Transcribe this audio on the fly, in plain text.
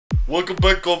Welcome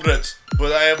back, comrades.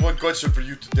 But I have one question for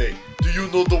you today. Do you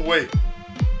know the way?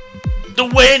 The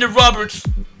way into Robert's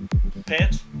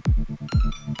pants.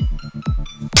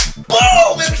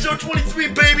 Boom! Episode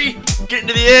 23, baby! Getting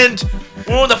to the end.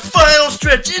 We're on the final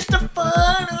stretch. It's the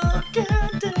final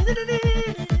countdown.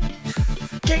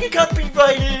 Can't get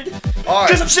copyrighted. Alright,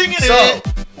 because I'm singing so, it.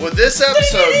 with this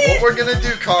episode, what we're gonna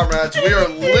do, comrades, we are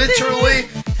literally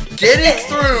getting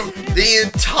through the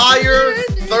entire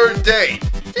third date.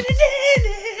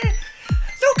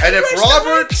 And if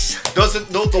Robert doesn't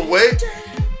know the way,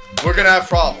 we're gonna have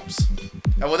problems.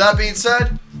 And with that being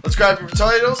said, let's grab your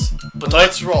potatoes and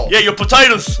let's roll. Yeah, your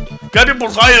potatoes. Grab your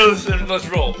potatoes and let's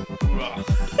roll.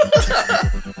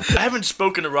 I haven't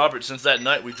spoken to Robert since that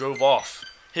night we drove off.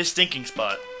 His stinking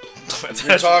spot.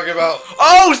 You're talking about...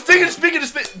 Oh, speaking of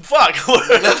fuck.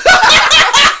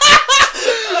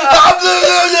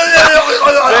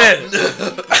 Man.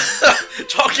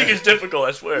 Talking is difficult,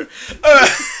 I swear. Alright.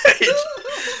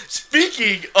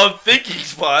 Speaking of thinking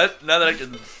spot, now that I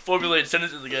can formulate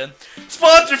sentences again,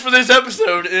 sponsor for this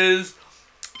episode is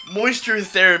Moisture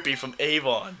Therapy from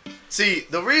Avon. See,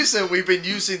 the reason we've been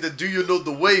using the "Do you know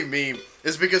the way" meme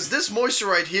is because this moisture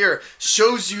right here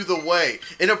shows you the way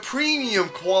in a premium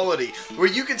quality where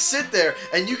you can sit there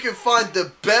and you can find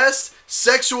the best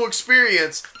sexual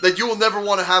experience that you will never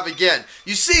want to have again.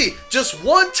 You see, just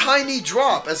one tiny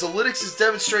drop, as Alytics is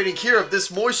demonstrating here, of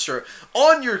this moisture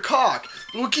on your cock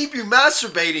will keep you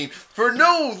masturbating for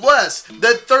no less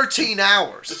than 13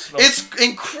 hours. It's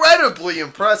incredibly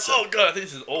impressive. Oh god, I think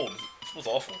this is old. It smells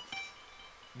awful.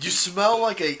 You smell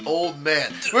like an old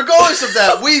man. Regardless of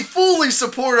that, we fully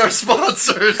support our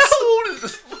sponsors. How old is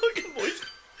this fucking moisture?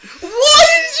 Why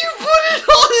did you put it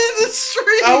on in the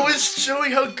stream? I was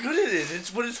showing how good it is.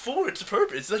 It's what it's for. It's a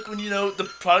purpose. It's like when you know the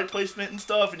product placement and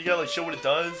stuff, and you gotta like show what it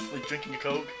does, like drinking a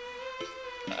Coke.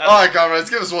 All right, comrades,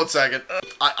 give us 1 second.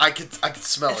 I can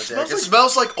smell it, Derek. It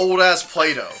smells like old ass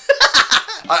Play-Doh.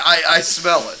 I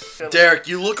smell it. Derek,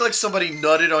 you look like somebody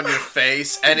nutted on your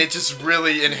face, and it just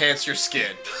really enhanced your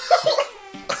skin.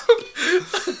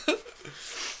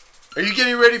 Are you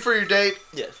getting ready for your date?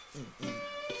 Yes.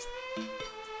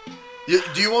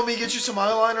 Do you want me to get you some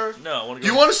eyeliner? No, I want to go. Do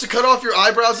you want us to cut off your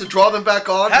eyebrows and draw them back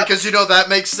on? Because you know that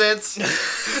makes sense?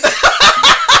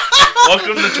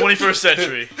 Welcome to the 21st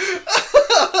century.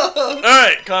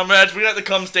 Alright, comrades, we got the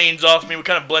cum stains off me. We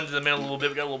kind of blended them in a little bit.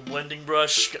 We got a little blending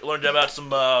brush. Learned about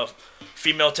some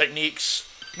female techniques.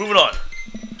 Moving on.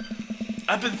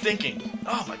 I've been thinking.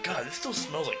 Oh my god, it still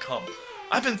smells like cum.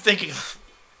 I've been thinking.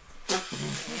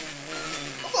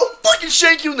 I'll fucking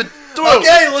shank you in the throat.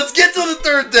 Okay, let's get to the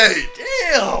third date.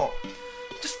 Damn.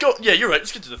 Just go. Yeah, you're right.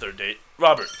 Let's get to the third date.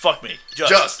 Robert, fuck me.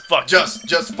 Just fuck me.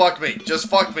 Just fuck me. Just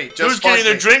fuck me. Who's getting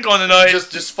their drink on tonight?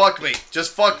 Just fuck me.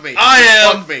 Just fuck me. I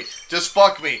am. Fuck me. Just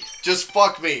fuck me. Just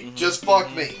fuck me. Just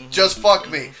fuck me. Just fuck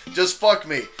me. Just fuck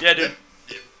me. Yeah, dude.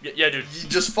 Yeah, dude.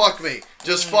 Just fuck me.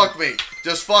 Just fuck me.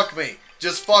 Just fuck me.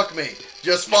 Just fuck me.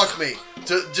 Just fuck me.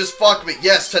 Just fuck me.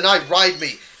 Yes, tonight, ride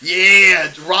me.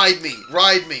 Yeah, ride me.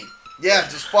 Ride me. Yeah,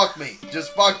 just fuck me.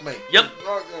 Just fuck me. Yep.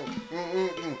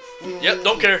 Yep,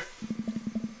 don't care.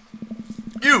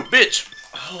 You, bitch.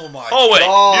 Oh my god.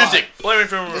 God. Music. Blaring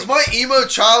from a room. Is my emo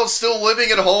child still living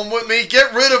at home with me?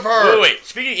 Get rid of her. Wait.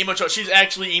 Speaking of emo child, she's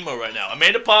actually emo right now.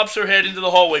 Amanda pops her head into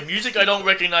the hallway. Music I don't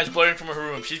recognize blaring from her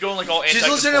room. She's going like all anti. She's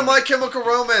listening to My Chemical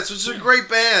Romance, which is a great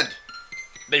band.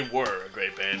 They were a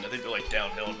great band. I think they're like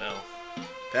downhill now.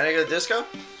 Panic at the Disco?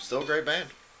 Still a great band.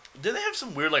 Didn't they have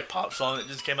some weird like pop song that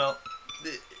just came out?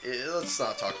 Let's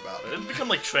not talk about it. It's become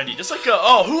like trendy. Just like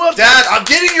oh, who else? Dad, I'm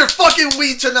getting your fucking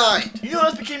weed tonight. You know what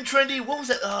else became trendy? What was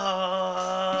that?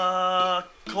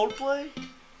 Coldplay?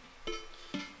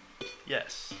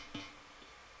 Yes.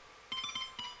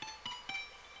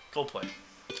 Coldplay.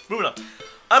 Moving on.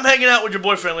 I'm hanging out with your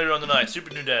boyfriend later on the night.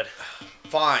 Super new dad.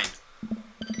 Fine.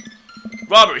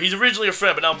 Robert, he's originally a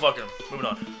friend, but now I'm fucking him. Moving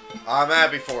on. I'm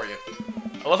happy for you.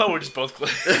 I love how we're just both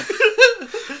clear.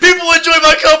 People enjoy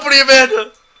my company,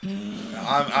 Amanda!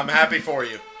 I'm happy for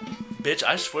you. Bitch,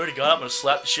 I swear to God, I'm gonna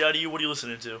slap the shit out of you. What are you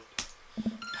listening to?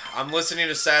 I'm listening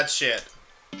to sad shit.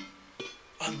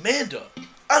 Amanda,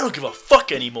 I don't give a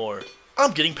fuck anymore.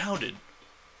 I'm getting pounded.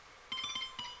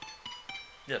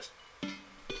 Yes.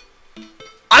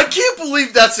 I can't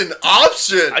believe that's an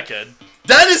option. I can.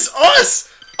 That is us!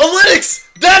 Alytics!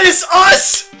 That is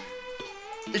us!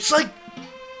 It's like...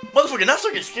 Motherfucker, now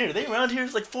start getting scared. Are they around here?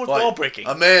 It's like fourth wall breaking.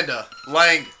 Amanda,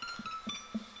 Lang.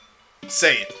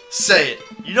 Say it. Say it.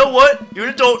 You know what? You're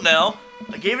an adult now.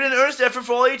 I gave it an earnest effort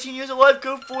for all 18 years of life.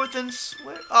 Go forth and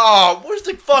swear. Oh, where's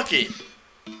the fuck it?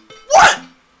 What?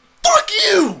 Fuck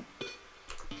you!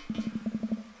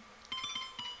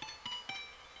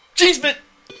 Cheeseman!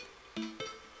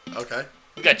 Okay.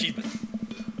 We got Cheeseman.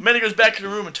 Amanda goes back in the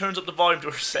room and turns up the volume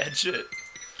to her sad shit.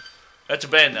 That's a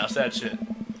band now, sad shit.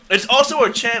 It's also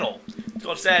our channel. It's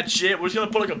called Sad Shit. We're just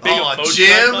gonna put like a big emoji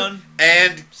Jim icon.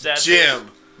 and Sad Jim.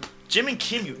 Face. Jim and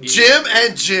Kim, you idiot. Jim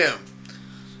and Jim.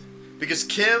 Because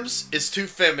Kim's is too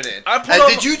feminine. And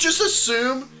did you just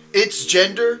assume it's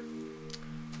gender?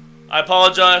 I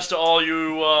apologize to all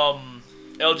you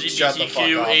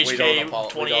LGBTQ, HK,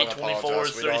 28, 24,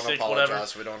 36, whatever.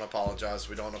 We don't apologize.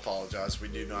 We don't apologize. We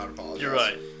do not apologize. You're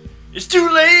right. It's too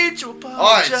late to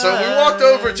apologize. Alright, so we walked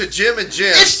over to Jim and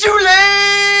Jim. It's too late!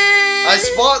 I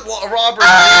spot Robert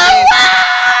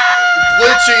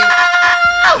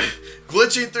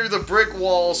glitching through the brick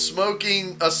wall,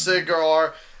 smoking a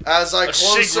cigar. As I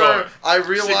closer, I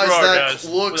realize that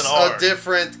looks a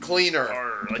different cleaner.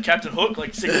 Arr. Like Captain Hook,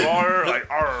 like cigar, like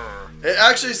arr. It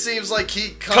actually seems like he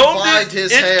combined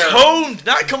his hair. It's combed,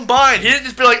 not combined. He didn't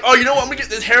just be like, oh, you know what? I'm gonna get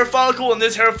this hair follicle and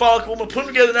this hair follicle. I'm gonna put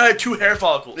them together. Now I have 2 hair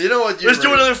follicles. You know what? Let's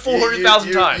do another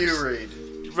 400,000 times. You read.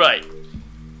 Right.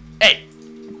 Hey.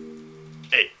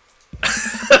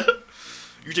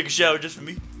 You take a shower just for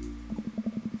me?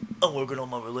 I'm working on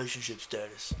my relationship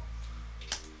status.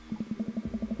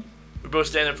 We both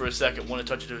stand there for a second, want to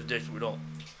touch each other's dicks, but we don't.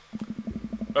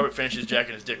 Robert finishes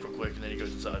jacking his dick real quick, and then he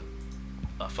goes inside.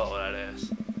 I follow that ass.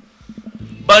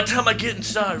 By the time I get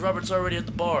inside, Robert's already at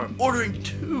the bar, ordering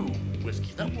 2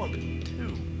 whiskeys. Not 1, but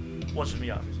 2. One's for me,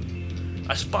 obviously.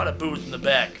 I spot a booth in the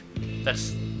back that's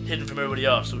hidden from everybody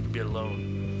else, so we can be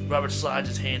alone. Robert slides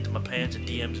his hand to my pants and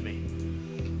DMs me.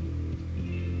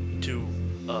 To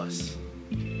us.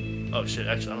 Oh shit,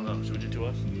 actually, I don't know. Should we do to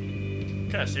us?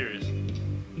 Kinda serious.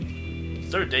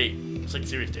 3rd date. It's like a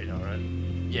serious date now, right?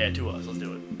 Yeah, to us. Let's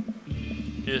do it.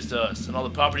 Here's to us, and all the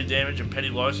property damage and petty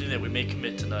larceny that we may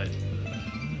commit tonight.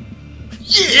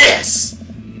 Yes!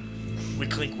 We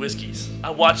clink whiskeys.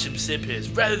 I watch him sip his.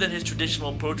 Rather than his traditional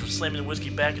approach of slamming the whiskey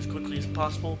back as quickly as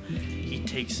possible, he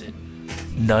takes it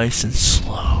nice and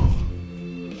slow.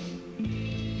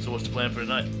 So what's the plan for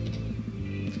tonight?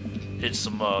 Hit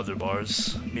some other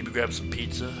bars. Maybe grab some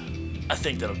pizza. I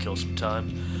think that'll kill some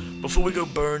time. Before we go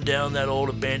burn down that old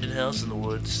abandoned house in the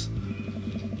woods.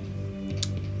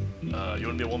 You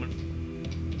wanna be a woman?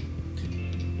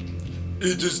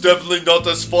 It is definitely not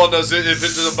as fun as if it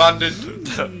is abandoned.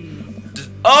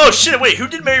 Oh shit! Wait, who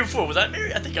did marry before? Was I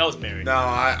married? I think I was married. No,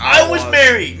 I was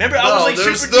married. Remember, I was like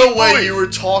there's super no deep way voice. you were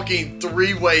talking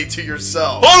 3-way to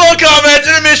yourself. Hold on, Comrades!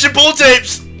 Intermission. Pull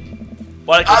tapes.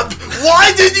 Why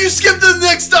did you skip the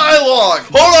next dialogue?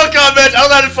 Hold on, Comrades! I don't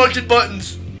know how to function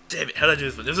buttons. Damn it! How did I do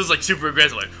this one? This was like super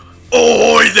aggressive. Like,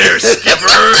 ahoy there,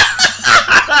 skipper!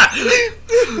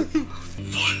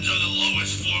 Puns are the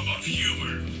lowest form of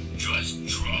humor. Just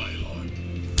try hard.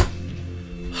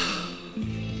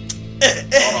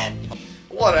 Hold on.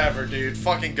 Whatever, dude.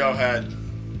 Fucking go ahead.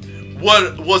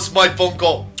 What was my phone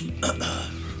call?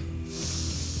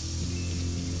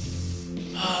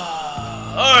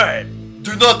 Alright.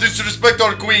 Do not disrespect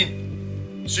our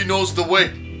queen. She knows the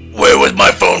way. Where was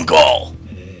my phone call?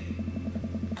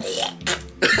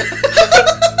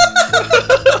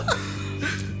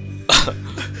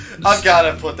 I've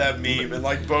gotta put that meme in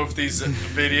like both these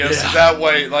videos. Yeah. That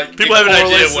way, like people have an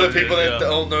idea of the what people that yeah.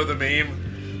 don't know the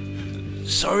meme.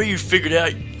 Sorry you figured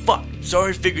out. Fuck.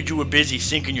 Sorry, figured you were busy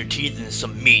sinking your teeth into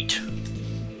some meat.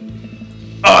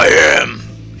 I am.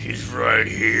 He's right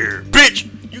here. Bitch!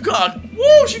 You got.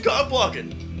 Whoa, she got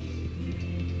blocking.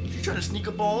 She's trying to sneak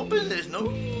a ball up in this.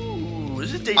 No.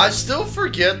 This is date. I still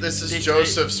forget this is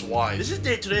Joseph's wife. This is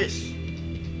date to this.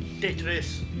 Date to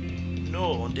this.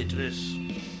 No, on date to this.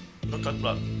 No cock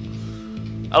block.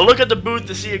 I look at the booth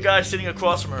to see a guy sitting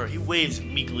across from her. He waves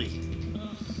meekly.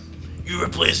 You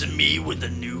replacing me with the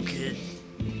new kid?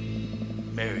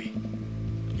 Mary.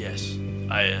 Yes,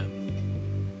 I am.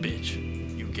 Bitch,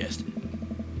 you guessed it.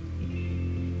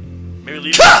 Mary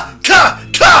leaves. Ka!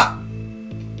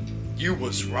 You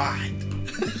was right.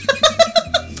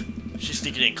 She's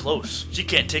sneaking in close. She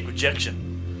can't take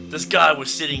rejection. This guy was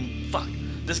sitting. Fuck.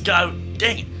 This guy.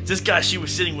 Dang it. This guy she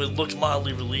was sitting with looks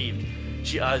mildly relieved.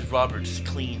 She eyes Robert's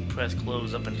clean, pressed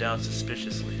clothes up and down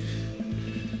suspiciously.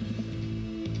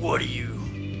 What are you?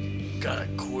 Got a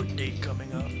court date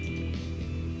coming up?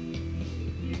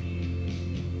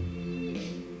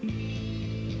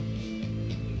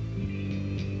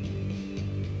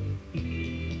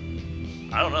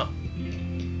 I don't know.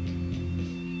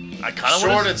 I kind of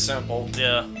short and simple.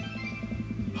 Yeah.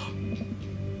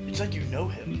 It's like you know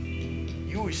him.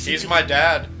 You were He's my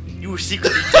dad. You were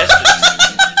secretly destined.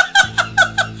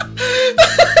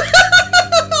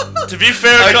 To be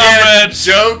fair, Again, comrades.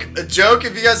 joke.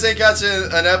 If you guys ain't catching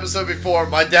an episode before,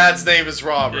 my dad's name is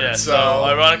Robert. Yeah, so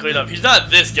ironically enough, he's not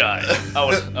this guy. I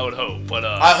would hope, but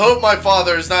I hope my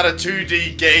father is not a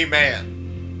 2D gay man.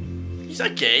 he's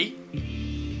not gay.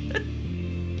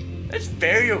 That's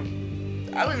very. I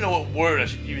don't even know what word I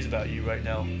should use about you right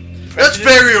now. That's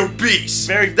very obese.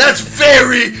 That's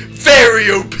very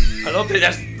obese. I don't think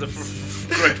that's the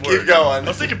correct word. Keep going. I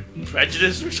was thinking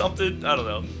prejudice or something. I don't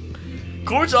know.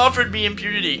 Courts offered me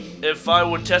impunity if I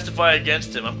would testify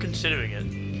against him. I'm considering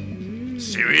it.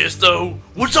 Serious though?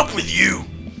 What's up with you?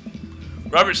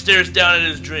 Robert stares down at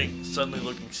his drink, suddenly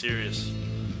looking serious.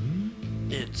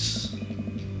 It's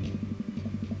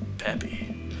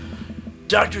Pappy.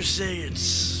 Doctors say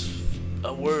it's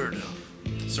a word.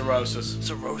 Cirrhosis.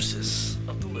 Cirrhosis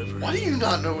of the liver. Why do you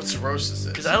not know what cirrhosis is?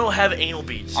 Because I don't have anal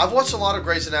beads. I've watched a lot of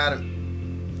Grey's Anatomy.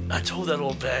 I told that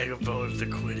old bag of bones to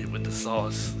quit it with the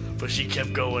sauce, but she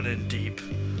kept going in deep,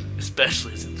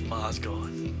 especially since Ma's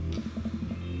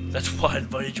gone. That's why I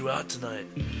invited you out tonight.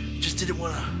 Just didn't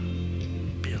want to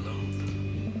be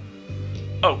alone.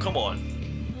 Oh, come on.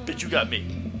 Bitch, you got me.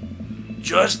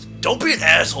 Just don't be an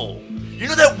asshole. You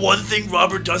know that one thing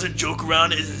Robert doesn't joke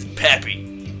around is his pappy.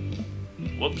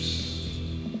 Whoops.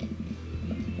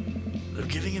 They're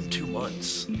giving him 2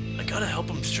 months. I gotta help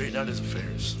him straighten out his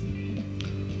affairs.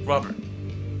 Robert,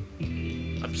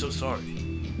 I'm so sorry.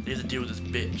 He has to deal with this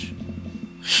bitch.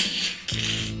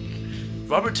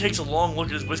 Robert takes a long look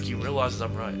at his whiskey and realizes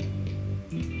I'm right.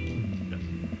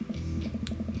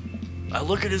 I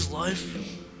look at his life,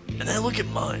 and then I look at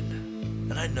mine,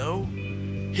 and I know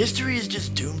history is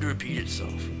just doomed to repeat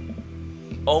itself.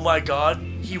 Oh my god,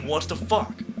 he wants to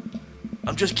fuck.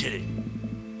 I'm just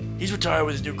kidding. He's retired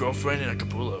with his new girlfriend in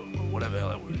Acapulco, or whatever the hell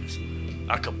that word is.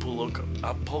 Acapulco.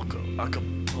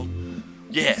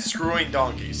 Yeah. Screwing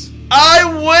donkeys. I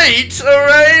wait,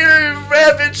 alright?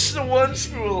 Rabbits the ones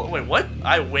screw. Wait, what?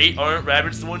 I wait, aren't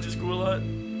rabbits the ones who screw a lot?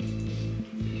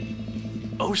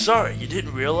 Oh, sorry, you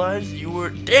didn't realize you were.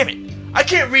 Damn it! I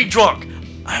can't read drunk!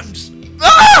 I'm.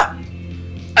 Ah!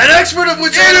 An expert of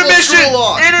which animals screw a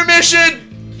lot.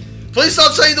 Intermission! Please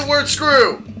stop saying the word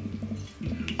screw.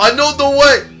 I know the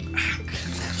way.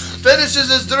 Finishes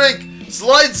his drink,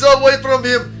 slides away from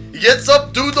him, gets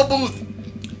up to the booth.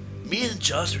 Me and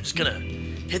Josh are just gonna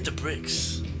hit the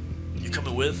bricks. You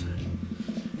coming with?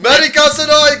 Mary Casa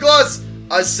no eyeglass.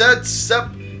 I said, Sep,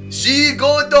 she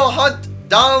going to hunt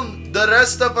down the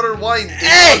rest of her wine.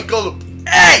 Hey!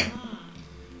 Hey!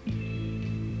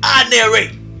 I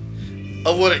narrate.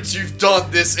 Alex, you've done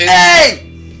this in. Hey!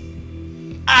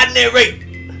 I narrate.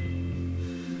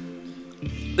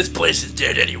 This place is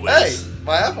dead anyways. Hey,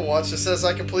 my Apple Watch just says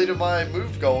I completed my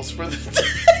move goals for the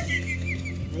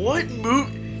day. What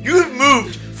move? You have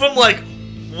moved from like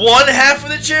one half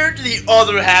of the chair to the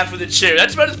other half of the chair.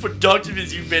 That's about as productive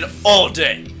as you've been all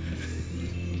day.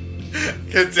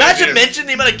 Not to mention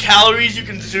the amount of calories you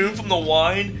consume from the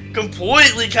wine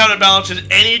completely counterbalances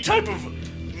any type of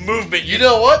movement. You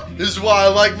know what? This is why I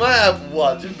like my Apple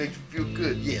Watch. It makes me feel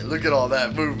good. Yeah, look at all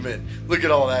that movement. Look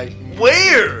at all that.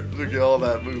 Where? Look at all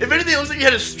that movement. If anything, it looks like you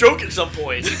had a stroke at some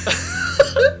point.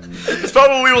 It's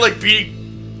probably when we were like beating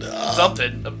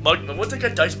something. What's that guy,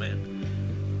 Dice Man?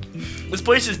 This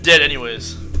place is dead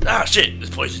anyways. Ah, shit. This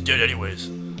place is dead anyways.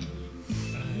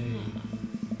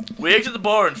 We exit the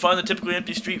bar and find the typically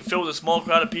empty street filled with a small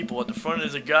crowd of people. At the front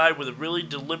is a guy with a really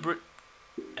deliberate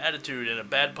attitude and a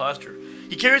bad posture.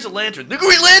 He carries a lantern, the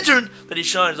Green Lantern, that he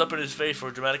shines up in his face for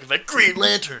a dramatic effect. Green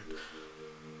Lantern!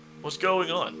 What's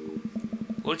going on?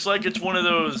 Looks like it's one of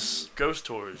those ghost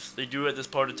tours they do at this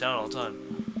part of town all the time.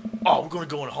 Oh, we're gonna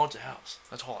go in a haunted house.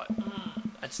 That's hot.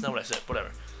 That's not what I said.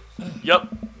 Whatever. Yup.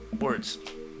 Words.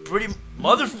 Pretty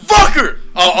motherfucker!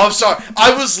 Oh, I'm sorry.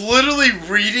 I was literally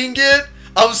reading it.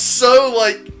 I was so,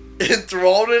 like,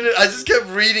 enthralled in it. I just kept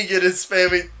reading it and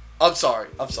spamming. I'm sorry.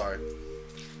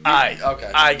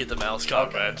 I get the mouse,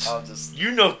 comrades. Okay, I'll just.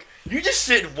 You know, you just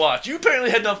sit and watch. You apparently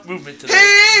had enough movement today.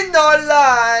 He not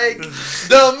like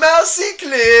the mousey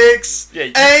clicks.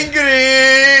 Yeah,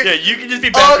 angry. Yeah, you can just be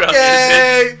background.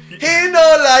 Okay. He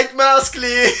not like mouse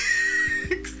clicks.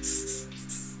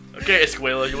 Okay,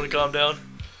 Escuela, you want to calm down?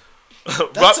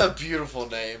 That's a beautiful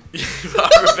name.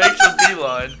 Robert makes a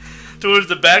beeline towards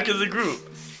the back of the group.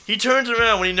 He turns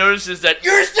around when he notices that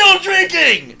you're still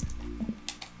drinking.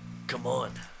 Come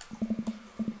on.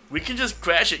 We can just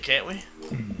crash it, can't we?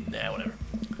 Nah, whatever.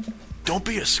 Don't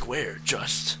be a square,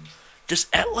 just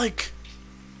act like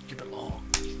you belong.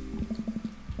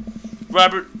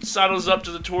 Robert sidles up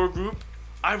to the tour group.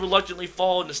 I reluctantly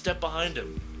fall and a step behind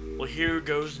him. Well, here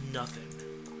goes nothing.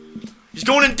 He's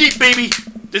going in deep, baby!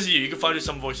 This is you. You can find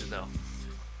some voices now.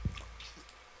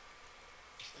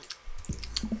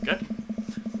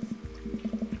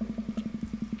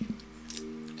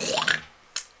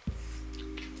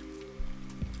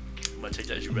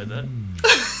 you read that.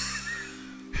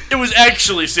 It was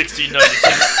actually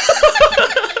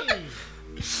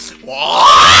 1692.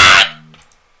 What?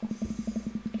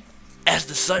 As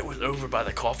the sight was over by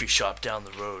the coffee shop down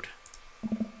the road.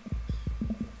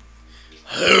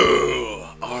 Who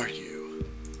are you?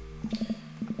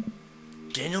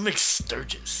 Daniel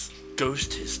McSturgis,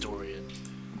 ghost historian.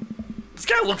 This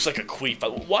guy looks like a queef.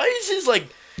 Why is his like?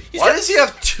 Why does he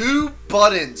have 2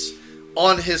 buttons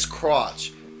on his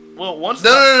crotch? Well, one's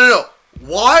No.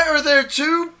 Why are there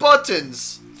 2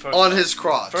 buttons on his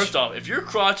crotch? First off, if your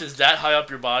crotch is that high up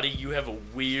your body, you have a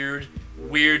weird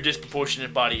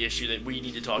disproportionate body issue that we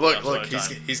need to talk about. Look,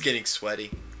 he's getting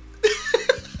sweaty.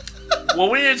 What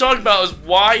we need to talk about is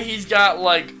why he's got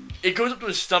like it goes up to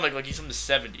his stomach like he's from the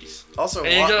 70s. Also,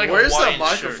 And he's got, like, a where's the Hawaiian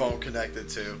microphone connected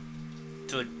to?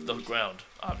 To the ground,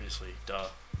 obviously. Duh.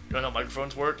 You don't know how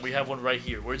microphones work? We have one right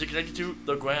here. Where's it connected to?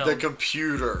 The ground. The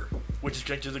computer. Which is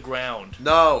connected to the ground.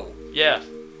 No. Yeah.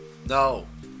 No.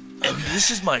 And this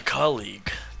is my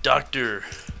colleague, Dr.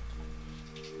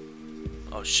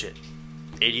 Oh shit.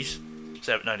 80s?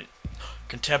 90s.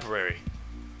 Contemporary.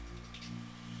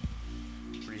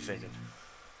 What are you thinking?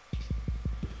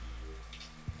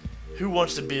 Who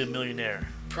wants to be a millionaire?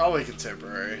 Probably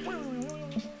contemporary.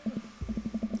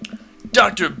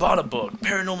 Dr. Botabook,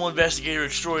 paranormal investigator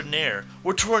extraordinaire.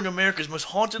 We're touring America's most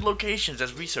haunted locations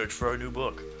as research for our new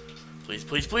book. Please,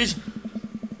 please, please.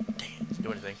 Dang it,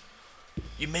 do anything.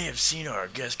 You may have seen our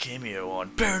guest cameo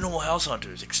on Paranormal House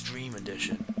Hunters Extreme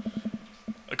Edition.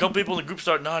 A couple people in the group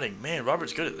start nodding. Man,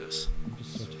 Robert's good at this. I'm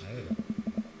just so tired.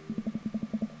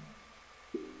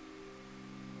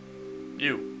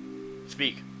 You.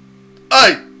 Speak.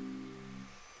 Hey!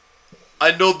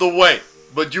 I know the way,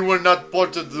 but you were not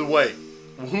part of the way.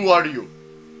 Who are you?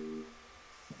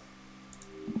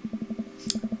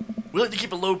 We like to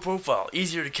keep a low profile.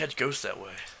 Easier to catch ghosts that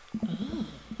way.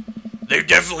 They've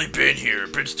definitely been here.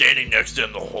 Been standing next to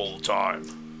them the whole time.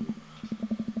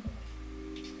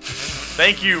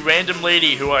 Thank you, random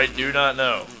lady who I do not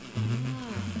know.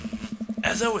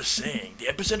 As I was saying, the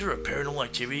epicenter of paranormal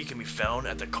activity can be found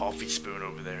at the Coffee Spoon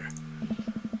over there.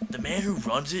 The man who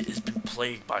runs it has been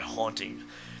plagued by hauntings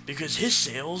because his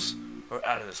sales are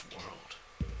out of this world.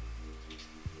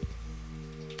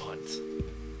 Puns.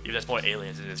 Even that's more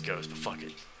aliens than his ghost, but fuck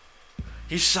it.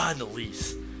 He's signed the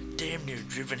lease. Damn near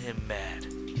driven him mad.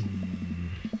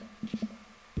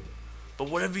 But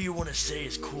whatever you want to say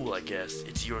is cool, I guess.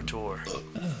 It's your tour.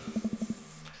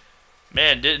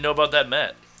 Man, didn't know about that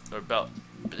Matt. Or about...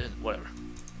 whatever.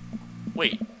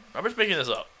 Wait, Robert's making this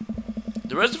up.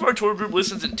 The rest of our tour group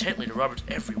listens intently to Robert's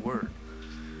every word.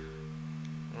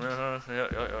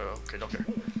 Okay, don't care.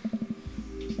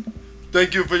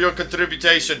 Thank you for your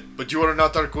contribution, but you are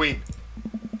not our queen.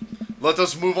 Let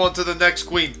us move on to the next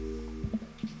queen.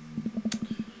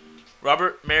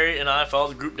 Robert, Mary, and I follow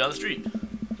the group down the street.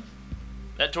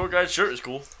 That tour guide's shirt is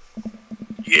cool.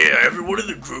 Yeah, everyone in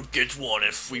the group gets one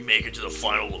if we make it to the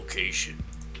final location.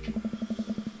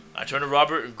 I turn to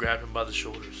Robert and grab him by the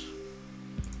shoulders.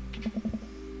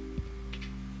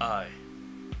 I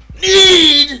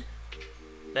need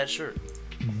that shirt.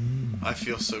 I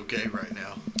feel so gay right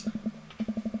now.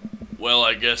 Well,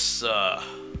 I guess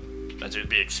that's to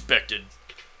be expected.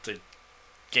 It's a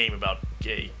game about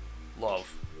gay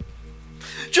love.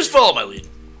 Just follow my lead.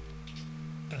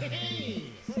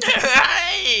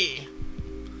 Hey!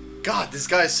 God, this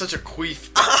guy is such a queef.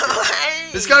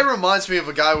 This guy reminds me of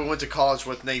a guy we went to college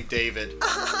with named David.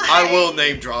 I will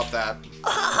name drop that.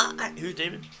 Who's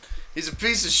David? He's a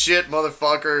piece of shit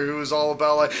motherfucker who was all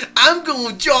about like, I'm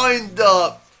gonna join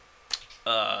the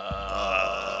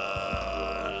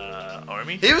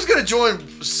Army? He was gonna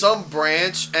join some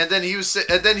branch, and then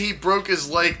he broke his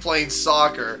leg playing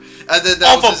soccer, and then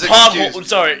that was his excuse.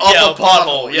 Sorry, Off yeah, a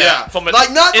pothole, yeah. From a,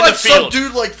 like not in like the some field.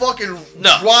 dude like fucking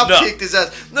No, drop no. kicked his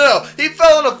ass. No, he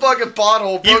fell in a fucking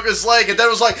pothole, broke his leg, and then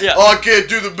was like, Yeah. "Oh, I can't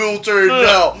do the military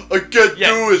now. I can't Yeah,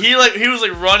 do it." he was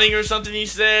like running or something. He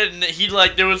said, and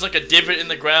there was like a divot in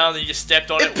the ground, and he just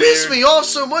stepped on it. It pissed weird. me off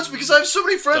so much because I have so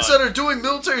many friends Done. that are doing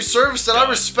military service that I Done.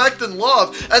 respect and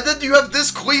love, and then you have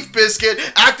this queef biscuit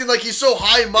acting like he's so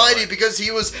high and mighty because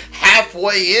he was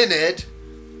halfway in it.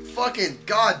 Fucking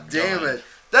goddamn it!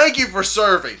 Thank you for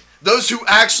serving. Those who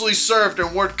actually served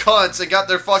and weren't cunts and got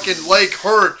their fucking leg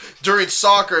hurt during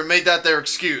soccer and made that their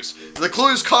excuse. The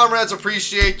clues, comrades,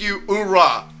 appreciate you.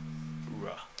 Hoorah!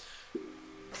 Hoorah.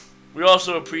 We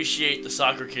also appreciate the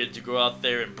soccer kids who go out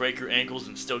there and break your ankles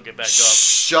and still get back up.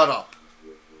 Shut up.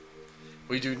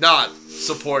 We do not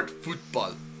support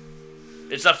football.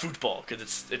 It's not football,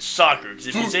 because it's soccer. 'Cause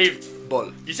if you say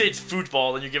Football. it's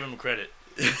football, then you give them credit.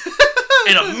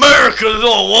 In America, there's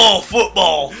all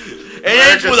football. It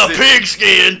ends with a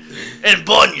pigskin and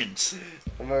bunions.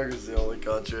 America's the only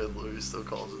country who still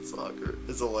calls it soccer.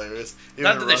 It's hilarious. Even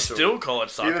Not in that they Russia, still call it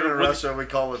soccer. Even in Russia, we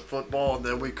call it football, and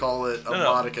then we call it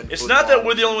American It's football. not that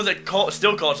we're the only ones that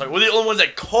still call it soccer. We're the only ones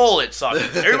that call it soccer.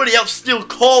 Everybody else still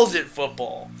calls it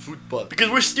football. Football. Because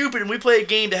we're stupid and we play a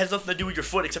game that has nothing to do with your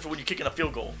foot except for when you're kicking a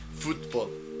field goal. Football.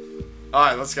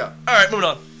 Alright, let's go. Alright, moving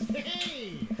on.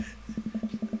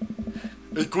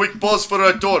 A quick pause for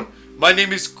our tour. My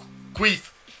name is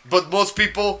Queef, but most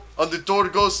people on the tour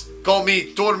goes call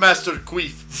me Tourmaster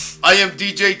Queef. I am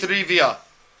DJ Trivia.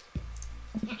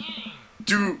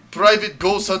 Do private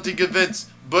ghost hunting events,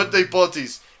 birthday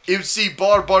parties, MC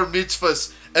bar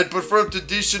mitzvahs, and perform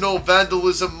traditional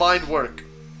vandalism mine work.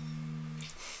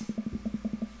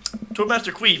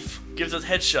 Tourmaster Queef gives us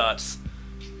headshots.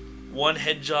 One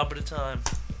head job at a time.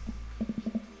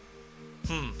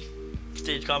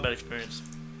 Stage combat experience.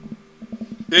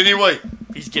 Anyway,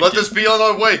 He's gifted. let us be on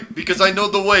our way, because I know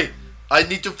the way. I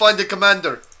need to find the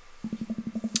commander.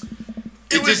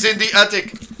 It is in the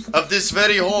attic of this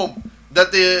very home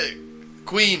that the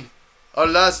queen, our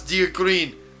last dear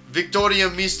queen, Victoria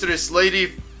Mistress,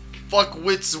 Lady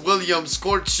Fuckwits Williams,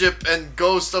 courtship and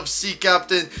ghost of Sea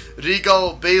Captain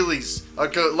Regal Baileys,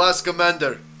 our last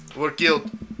commander, were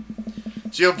killed.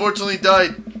 She unfortunately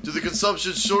died to the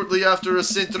consumption shortly after a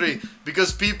century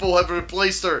because people have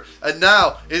replaced her, and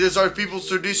now it is our people's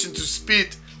tradition to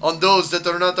spit on those that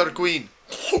are not our queen.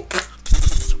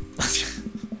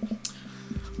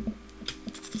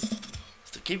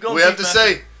 Keep going. We have to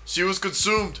say, she was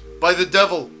consumed by the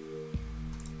devil.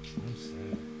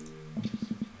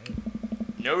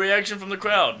 No reaction from the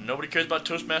crowd. Nobody cares about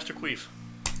Toastmaster Queef.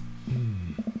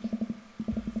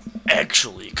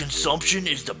 Actually, consumption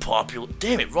is the popular...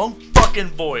 Damn it, wrong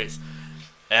fucking voice.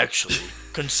 Actually,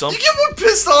 consumption... You get more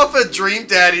pissed off at Dream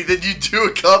Daddy than you do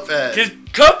at Cuphead. Because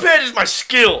Cuphead is my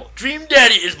skill. Dream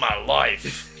Daddy is my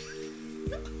life.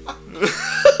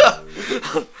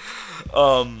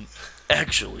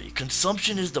 Actually,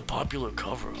 consumption is the popular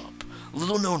cover-up.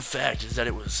 Little known fact is that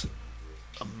it was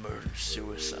a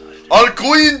murder-suicide. Our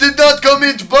queen did not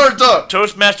commit murder!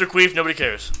 Toastmaster Queef, nobody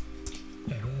cares.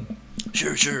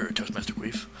 Sure, Toastmaster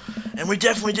Queef. And we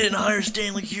definitely didn't hire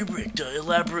Stanley Kubrick to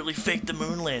elaborately fake the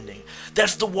moon landing.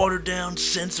 That's the watered-down,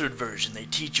 censored version they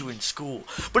teach you in school.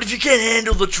 But if you can't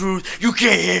handle the truth, you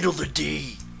can't handle the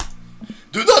D.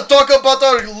 Do not talk about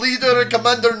our leader and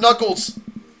Commander Knuckles.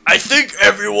 I think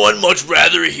everyone much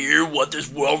rather hear what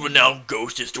this world-renowned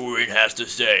ghost historian has to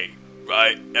say.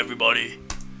 Right, everybody?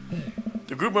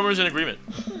 The group members in agreement.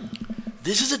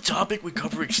 This is a topic we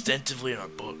cover extensively in our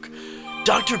book.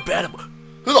 Dr. Badham...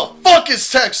 Who the fuck is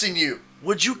texting you?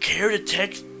 Would you care to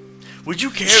text... Would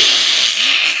you care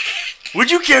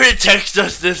to text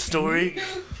us this story?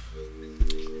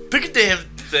 Pick a damn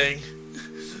thing.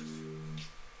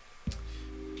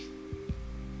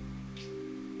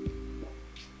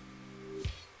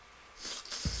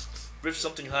 Riff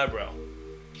something highbrow.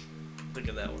 Think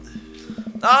of that one.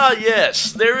 Ah,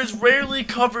 yes. There is rarely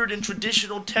covered in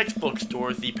traditional textbooks.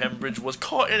 Dorothy Pembridge was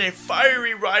caught in a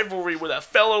fiery rivalry with a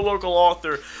fellow local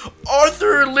author,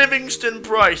 Arthur Livingston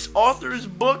Price. Arthur's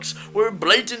books were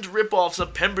blatant rip-offs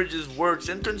of Pembridge's works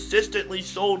and consistently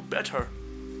sold better.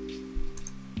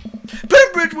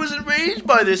 Pembridge was enraged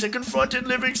by this and confronted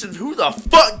Livingston. Who the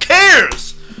fuck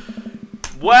cares?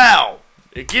 Wow.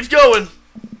 It keeps going.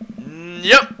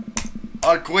 Yep.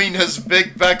 Our queen has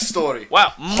big backstory.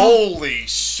 Wow. Holy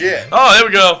shit. Oh, there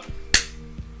we go.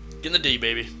 Get in the D,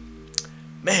 baby.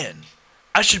 Man,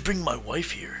 I should bring my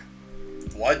wife here.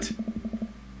 What?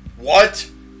 What?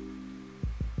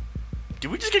 Did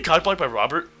we just get cockblocked by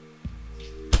Robert?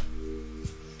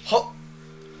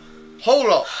 Hold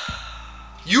up.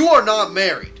 You are not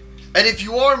married. And if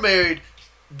you are married,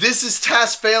 this is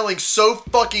task failing so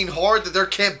fucking hard that there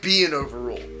can't be an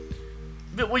overrule.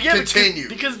 But, well, yeah, Continue.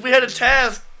 Because we had a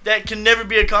task that can never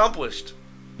be accomplished.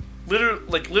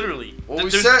 Literally. Well,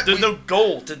 There's no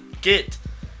goal to get.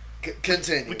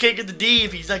 Continue. We can't get the D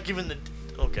if he's not given the...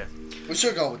 Okay. We should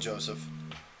have gone with Joseph.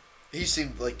 He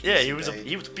seemed like... He was a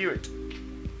pirate.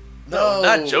 No,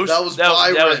 not Joseph. That was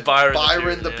Byron. That was Byron.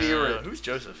 Byron the pirate. Who's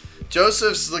Joseph?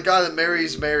 Joseph's the guy that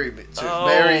marries Mary. Oh,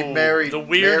 Mary. The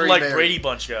weird, Mary. Brady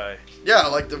Bunch guy. Yeah,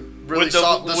 like the really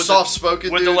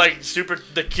soft-spoken dude.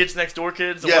 With the kids next door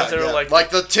kids. The ones that are like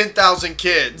the 10,000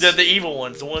 kids. The evil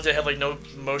ones. The ones that have like no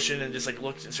emotion and just like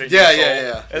look straight to the soul.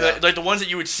 Yeah. And like the ones that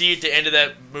you would see at the end of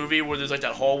that movie where there's like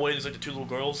that hallway, there's like the two little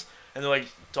girls and they're like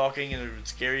talking and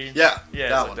it's scary. Yeah. Yeah.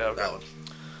 That it's one. like that. Okay. That one.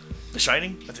 The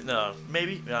Shining? I think no,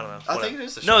 maybe I don't know. I Whatever. think it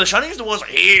is The No, The Shining is the ones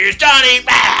like here's Johnny,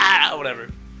 bah! Whatever.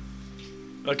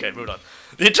 Okay, moving on.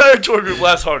 The entire tour group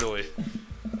laughs heartily.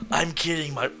 I'm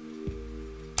kidding, my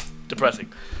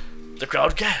depressing. The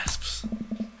crowd gasps.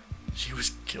 She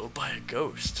was killed by a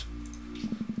ghost.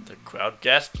 The crowd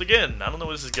gasps again. I don't know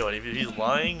where this is going. If he's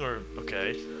lying or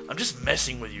okay. I'm just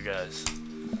messing with you guys.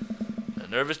 A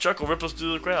nervous chuckle ripples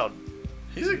through the crowd.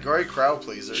 He's a great crowd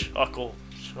pleaser. Chuckle,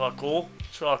 chuckle,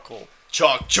 chuckle.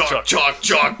 Chalk, chalk, chalk,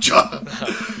 chalk, chalk.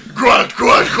 Grunt,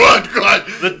 grunt, grunt, grunt.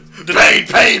 Pain,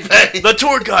 pain, pain. The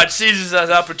tour guide seizes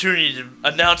that opportunity to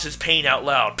announce his pain out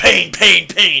loud. Pain, pain,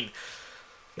 pain.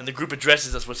 And the group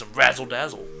addresses us with some razzle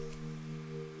dazzle.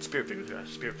 Spirit fingers, guys.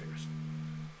 Spirit fingers.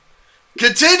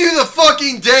 Continue the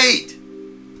fucking date.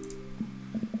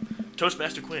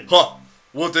 Toastmaster Quinn. Huh.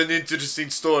 What an interesting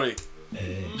story.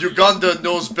 Uganda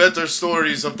knows better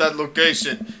stories of that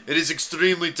location. It is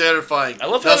extremely terrifying. I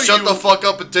love now how shut you- the fuck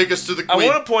up and take us to the I queen.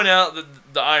 want to point out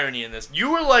the irony in this.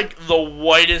 You were like the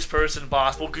whitest person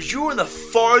possible because you were in the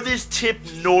farthest tip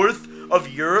north of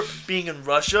Europe, being in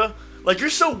Russia. Like, you're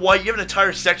so white, you have an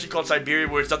entire section called Siberia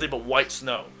where it's nothing but white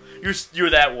snow. You're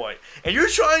that white. And you're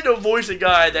trying to voice a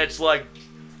guy that's like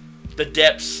the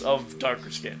depths of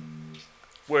darker skin.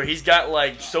 Where he's got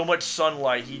like so much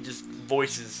sunlight, he just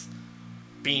voices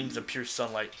beams of pure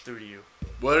sunlight through to you.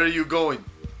 Where are you going?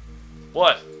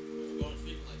 What?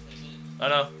 I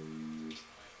know.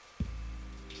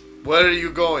 Where are you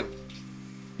going?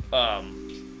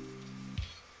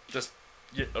 Just,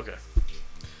 yeah, okay.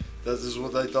 That is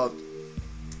what I thought.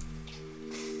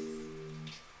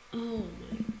 Oh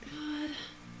my god.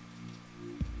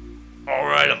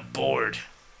 Alright, I'm bored.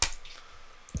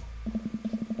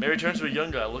 Mary turns to a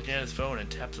young guy looking at his phone and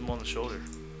taps him on the shoulder.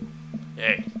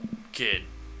 Hey, kid.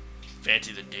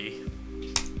 Fancy the D?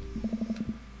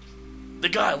 The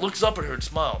guy looks up at her and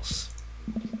smiles.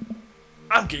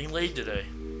 I'm getting laid today.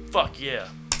 Fuck yeah.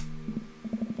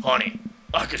 Honey,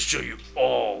 I can show you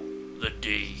all the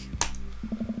D.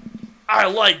 I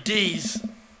like D's.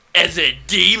 As in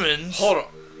demons. Hold on.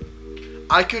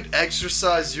 I could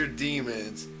exercise your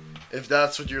demons if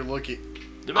that's what you're looking.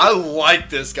 I like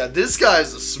this guy. This guy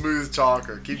is a smooth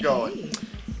talker. Keep going.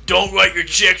 Don't write your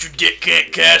checks your dick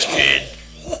can't cash, kid.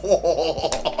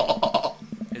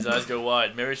 His eyes go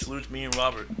wide. Mary salutes me and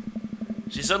Robert.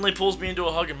 She suddenly pulls me into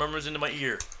a hug and murmurs into my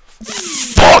ear.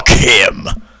 Fuck him!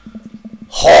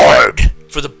 Hard!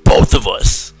 For the both of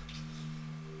us.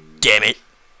 Damn it.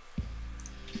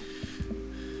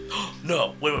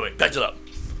 No, wait. Back it up.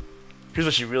 Here's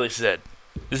what she really said.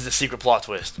 This is the secret plot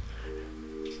twist.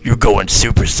 You're going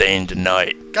Super Saiyan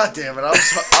tonight. God damn it! I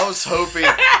was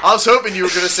hoping you were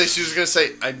gonna say she was gonna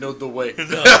say I know the way.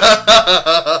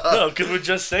 No, because we're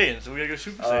just saying, so we gotta go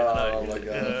Super Saiyan tonight. Oh my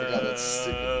god! I forgot that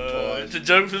stupid point. It's a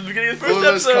joke from the beginning of the first Clueless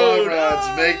episode.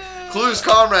 Comrades Clueless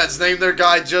Comrades name their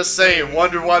guy Just Saying.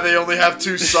 Wonder why they only have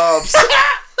 2 subs.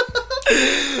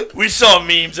 We saw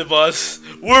memes of us.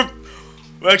 We're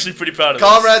actually pretty proud of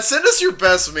Comrades, send us your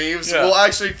best memes. Yeah. We'll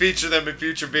actually feature them in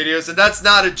future videos, and that's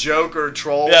not a joke or a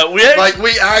troll. Yeah, we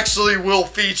actually will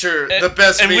feature the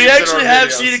best and memes we actually in our have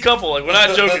videos. seen a couple. Like, we're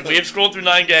not joking. We have scrolled through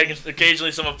 9gag and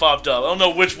occasionally someone popped up. I don't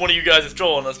know which one of you guys is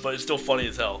trolling us, but it's still funny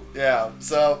as hell. Yeah,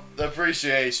 so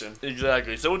appreciation.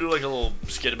 Exactly. So we'll do like a little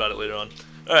skit about it later on.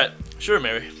 Alright, sure,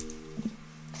 Mary.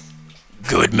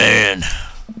 Good man.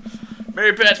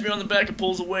 Mary pats me on the back and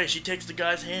pulls away. She takes the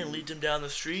guy's hand and leads him down the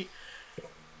street.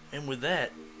 And with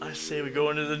that, I say we go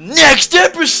into the next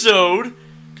episode!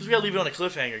 Because we gotta leave it on a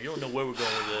cliffhanger. You don't know where we're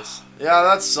going with this. Yeah,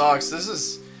 that sucks. This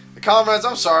is... Comrades,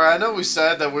 I'm sorry. I know we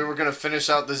said that we were going to finish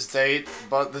out this date,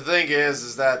 but the thing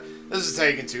is that this is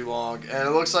taking too long. And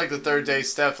it looks like the 3rd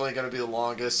date's definitely going to be the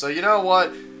longest. So you know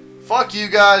what? Fuck you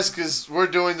guys, because we're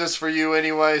doing this for you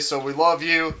anyway, so we love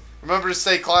you. Remember to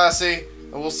stay classy,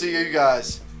 and we'll see you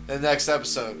guys in the next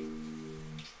episode.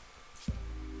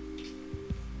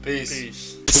 Peace.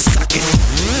 Peace.